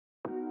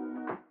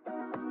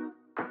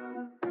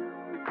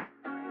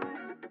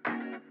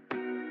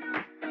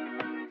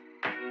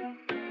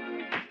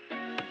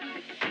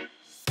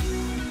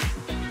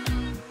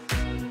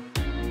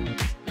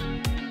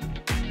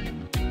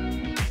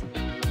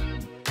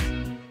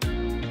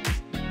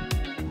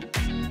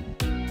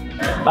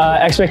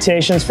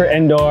Expectations for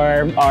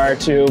indoor are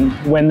to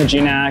win the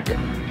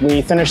GNAC.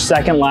 We finished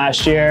second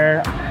last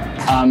year.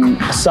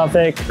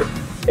 Suffolk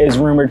is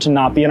rumored to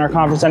not be in our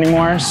conference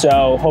anymore,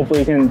 so hopefully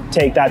we can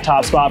take that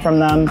top spot from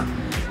them,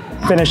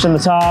 finish in the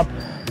top,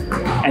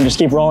 and just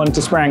keep rolling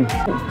into spring.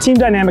 Team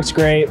dynamic's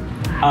great.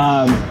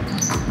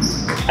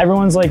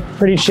 Everyone's like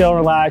pretty chill,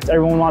 relaxed.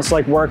 Everyone wants to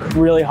like work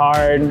really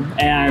hard,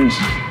 and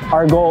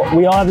our goal,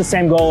 we all have the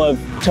same goal of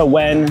to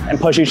win and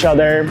push each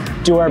other,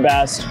 do our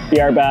best,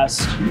 be our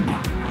best.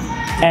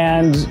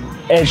 And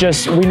it's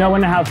just, we know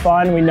when to have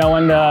fun, we know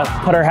when to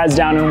put our heads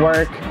down and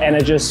work, and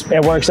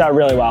it works out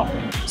really well.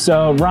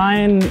 So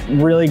Ryan,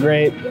 really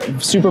great,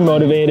 super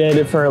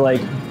motivated for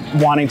like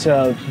wanting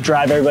to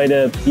drive everybody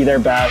to be their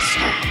best.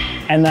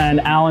 And then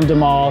Alan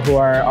Demal, who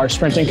are our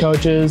sprinting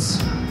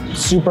coaches,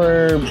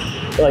 super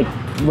like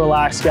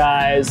relaxed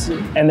guys,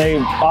 and they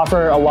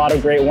offer a lot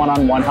of great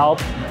one-on-one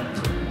help.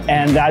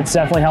 And that's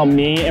definitely helped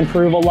me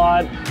improve a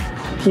lot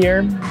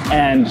here.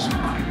 And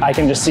I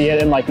can just see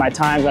it in like my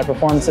times, my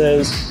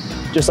performances.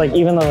 Just like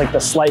even the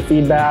slight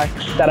feedback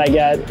that I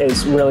get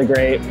is really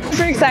great.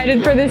 Super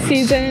excited for this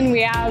season.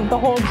 We have the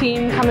whole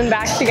team coming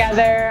back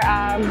together,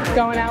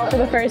 going out for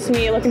the first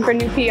meet, looking for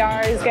new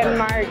PRs, getting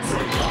marks,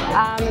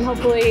 and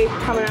hopefully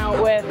coming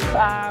out with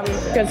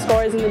good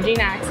scores in the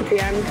GNACs at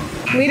the end.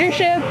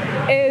 Leadership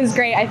is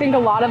great. I think a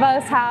lot of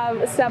us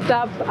have stepped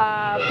up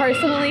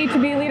personally to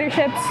be leaders,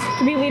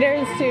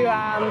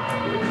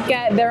 to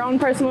get their own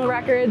personal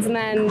records and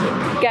then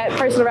get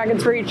personal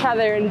records for each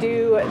other and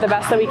do the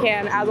best that we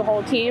can as a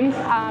whole team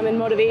and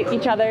motivate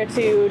each other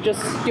to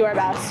just do our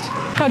best.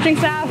 Coaching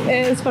staff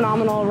is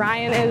phenomenal.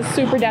 Ryan is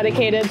super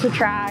dedicated to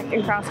track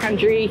and cross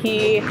country.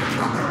 He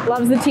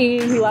loves the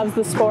team, he loves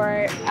the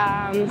sport.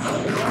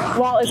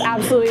 Walt is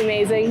absolutely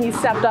amazing. He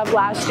stepped up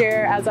last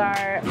year as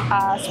our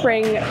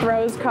spring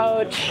throws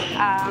coach,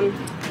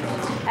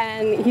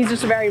 and he's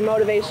just a very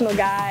motivational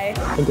guy.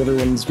 I think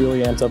everyone's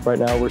really amped up right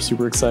now. We're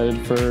super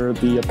excited for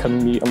the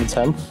upcoming meet on the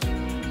 10th.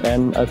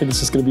 And I think it's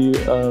just going to be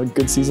a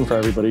good season for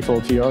everybody, full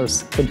of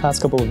PRs. For the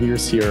past couple of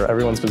years here,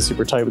 everyone's been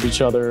super tight with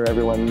each other.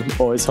 Everyone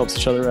always helps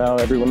each other out.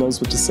 Everyone knows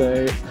what to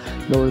say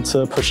in order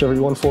to push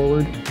everyone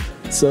forward.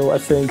 So I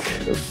think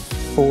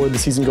for the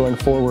season going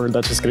forward,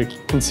 that's just going to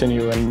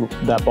continue, and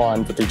that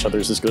bond with each other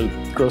is just going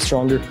to grow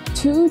stronger.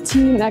 Two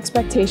team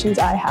expectations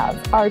I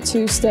have are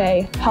to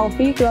stay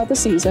healthy throughout the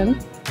season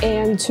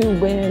and to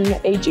win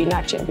a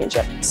GNAC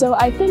championship. So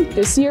I think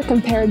this year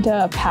compared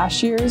to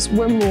past years,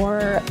 we're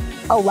more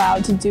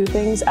allowed to do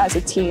things as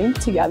a team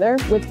together.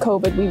 With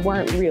COVID, we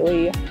weren't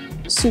really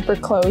super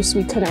close.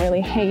 We couldn't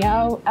really hang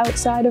out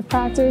outside of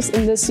practice.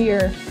 And this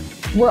year,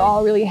 we're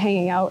all really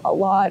hanging out a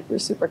lot. We're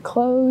super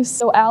close.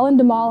 So Al and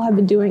Demal have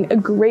been doing a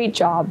great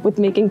job with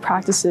making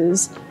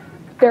practices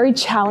very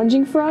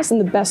challenging for us in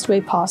the best way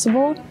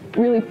possible,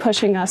 really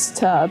pushing us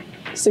to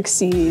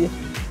succeed.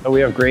 We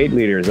have great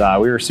leaders.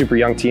 We were a super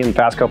young team the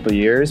past couple of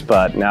years,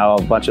 but now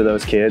a bunch of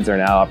those kids are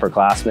now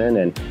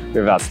upperclassmen, and we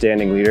have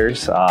outstanding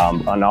leaders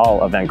on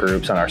all event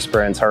groups, on our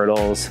sprints,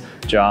 hurdles,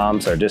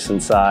 jumps, our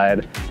distance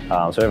side.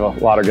 So we have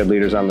a lot of good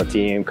leaders on the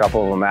team. A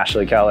couple of them,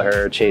 Ashley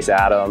Kelleher, Chase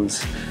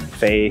Adams,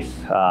 Faith,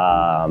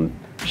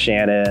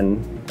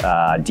 Shannon,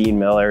 Dean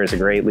Miller is a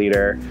great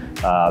leader.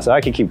 So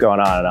I could keep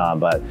going on,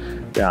 but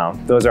you know,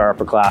 those are our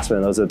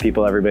upperclassmen. Those are the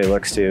people everybody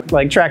looks to.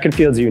 Like track and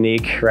field's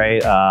unique,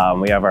 right?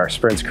 We have our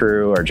sprints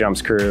crew, our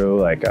jumps crew,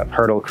 like a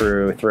hurdle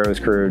crew, throws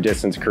crew,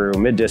 distance crew,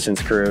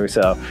 mid-distance crew.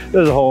 So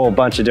there's a whole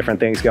bunch of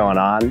different things going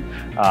on.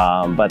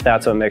 But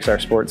that's what makes our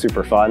sport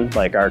super fun.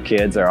 Like our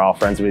kids are all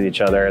friends with each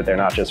other. They're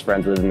not just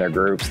friends within their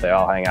groups. They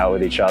all hang out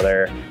with each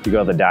other. You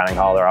go to the dining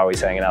hall, they're always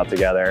hanging out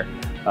together.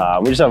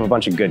 We just have a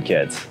bunch of good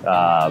kids.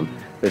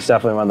 It's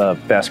definitely one of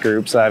the best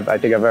groups I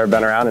think I've ever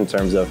been around in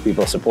terms of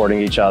people supporting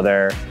each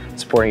other,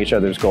 supporting each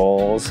other's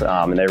goals,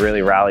 and they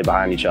really rally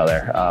behind each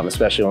other,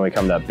 especially when we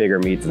come to bigger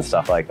meets and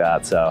stuff like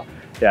that. So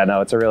yeah, no,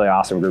 it's a really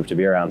awesome group to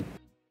be around.